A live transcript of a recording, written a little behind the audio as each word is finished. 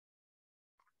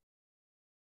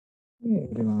Hey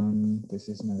everyone, this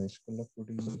is Naresh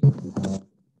Kollapudi.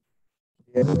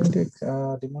 We are going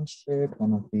to demonstrate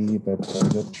one of the web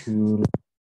browser tool,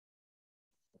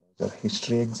 the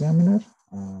History Examiner.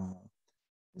 Uh,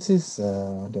 this is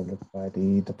developed by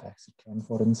the Paxitron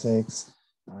Forensics.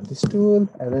 This tool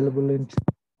available in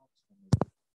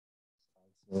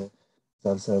also, it's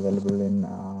also available in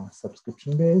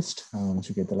subscription based. Once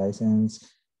you get the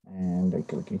license, and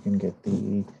you can get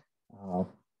the uh,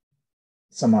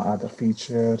 some other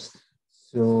features.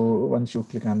 So once you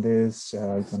click on this,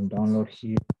 you can download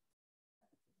here.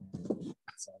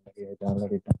 It's already I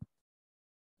downloaded it,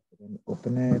 then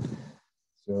open it.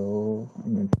 So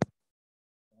I'm going to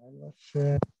download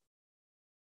share,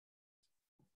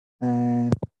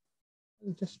 and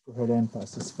I'll just go ahead and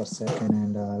pause this for a second,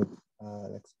 and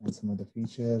I'll explain some of the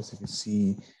features. If you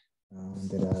see,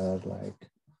 there are like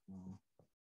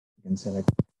you can select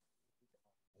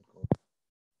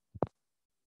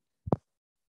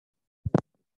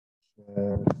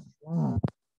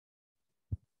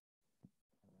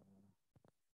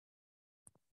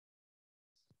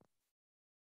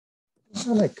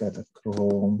share, like the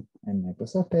Chrome and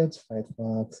Microsoft Edge,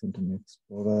 Firefox, Internet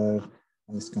Explorer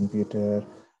on this computer.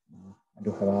 I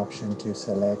do have option to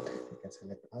select. I can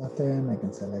select all of them. I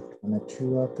can select one or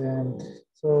two of them.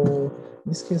 So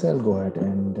in this case, I'll go ahead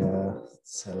and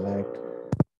select.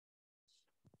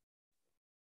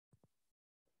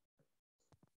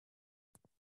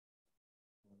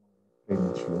 Pretty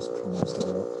much use Chrome.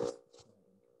 So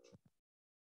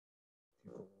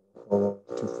go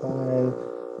to file,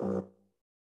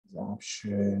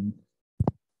 option,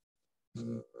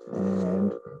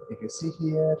 and if you see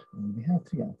here, we have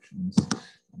three options.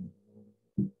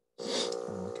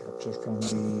 Capture from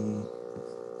the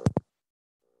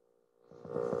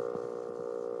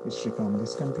history from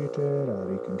this computer,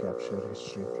 or you can capture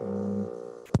history from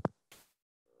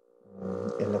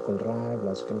a local drive,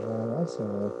 logical drive. Also,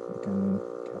 you can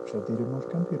capture the remote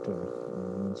computer.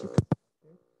 Once you can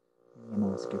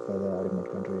ask you for the remote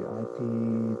country IP,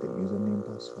 the username,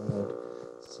 password.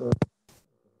 So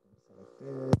select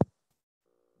this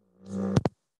and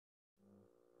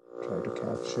try to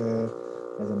capture.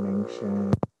 As I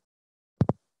mentioned,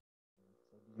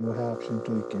 you have option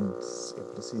to you can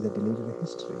able to see the deleted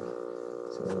history.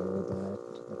 So that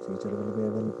feature will be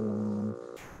available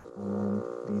on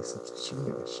the subscription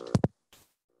list.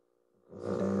 Go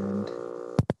ahead and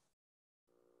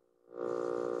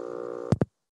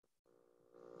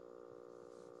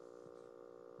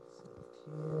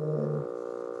here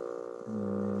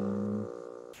and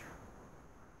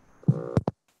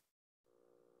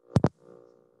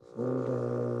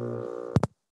folder.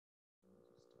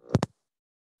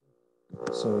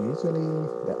 So usually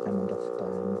the amount of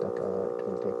time that it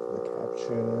will take for the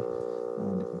capture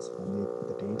and depends upon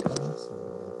the data. So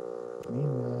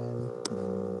meanwhile, go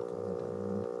ahead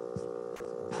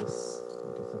and this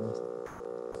difference.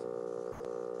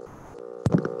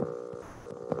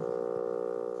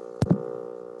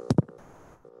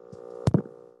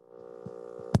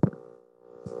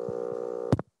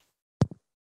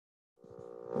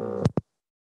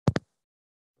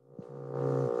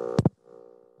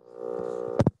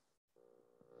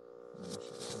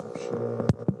 Capture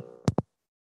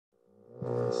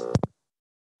this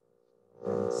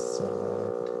and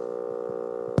select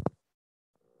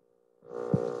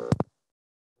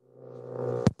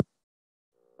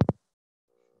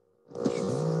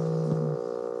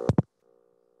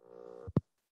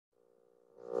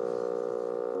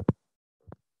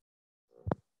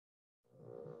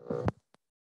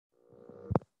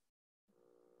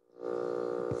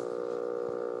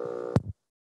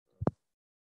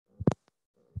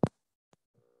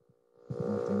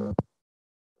nothing.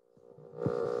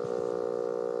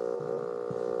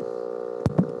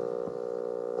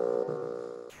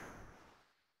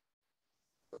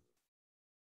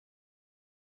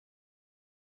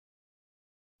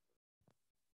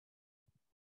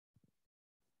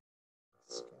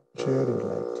 Capture you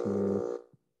like to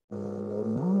load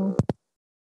now.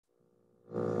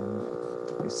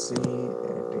 You see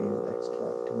it is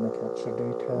extracting the capture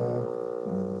data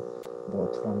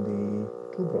both from the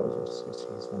two browsers, which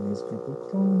is one is Google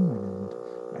Chrome and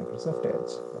Microsoft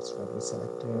Edge. That's what we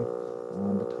selected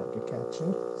on the target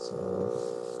capture. So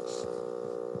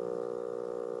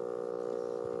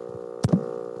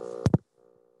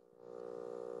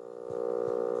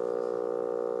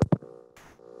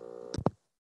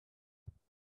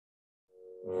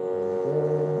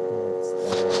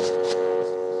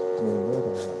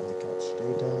the capture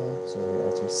data. So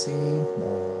as you see,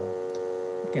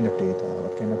 what kind of data,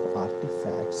 what kind of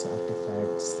artifacts that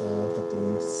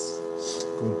is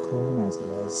Google Chrome as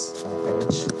well as is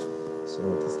Edge. So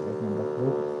this is like number of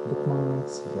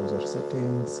bookmarks, browser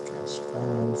settings, cached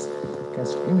files,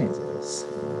 cached images,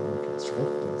 cached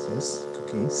web pages,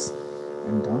 cookies,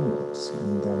 and downloads,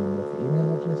 and the number of email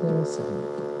addresses,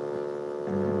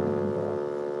 and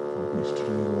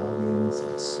history, logins,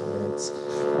 and sites.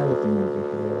 Everything will be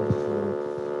here to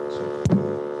check the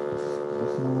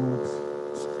bookmarks.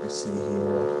 You see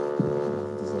here,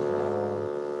 these are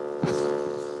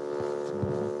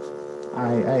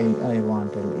I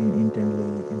want to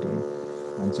intently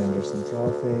generate some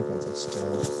traffic. I just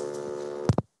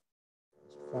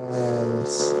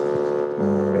files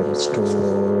where it's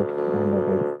stored and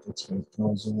where it's web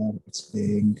browser, it's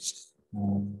being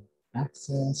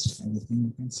accessed, everything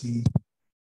you can see.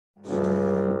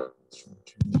 And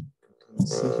you can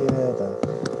see here the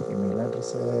email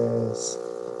addresses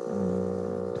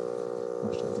and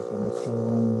most of the from the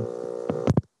Chrome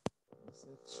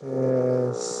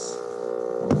messages.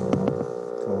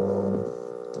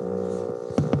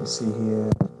 You see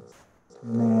here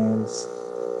thumbnails,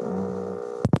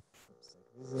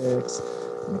 visits,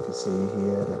 and if you see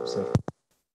here website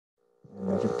and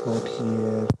a report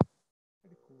here,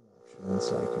 pretty cool options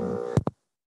like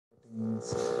settings,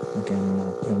 you can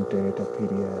print it a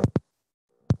PDF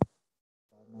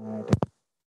format,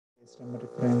 paste from a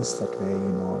reference. That way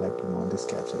this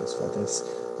capture is for this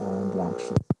blank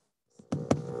sheet.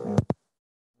 And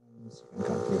you can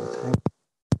complete the time.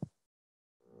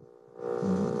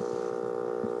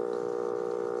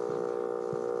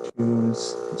 Tools,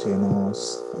 Genos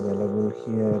available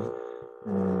here.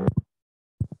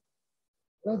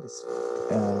 And this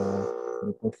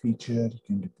report feature, you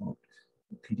can report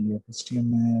PDF,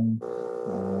 HTML.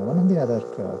 One of the other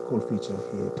cool feature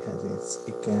here it has is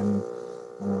it can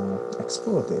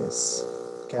export this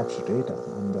capture data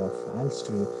on the files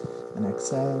to an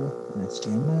Excel, an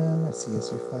HTML, a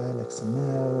CSV file,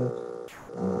 XML,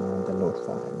 the load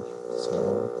file. So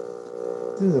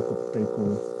this is a pretty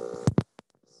cool.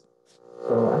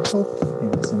 So I hope you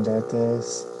guys enjoyed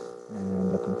this,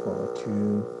 and looking forward to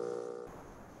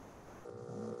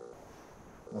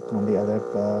work on the other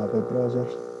web browser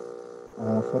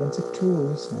forensic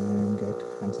tools and get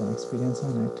hands-on experience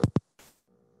on it.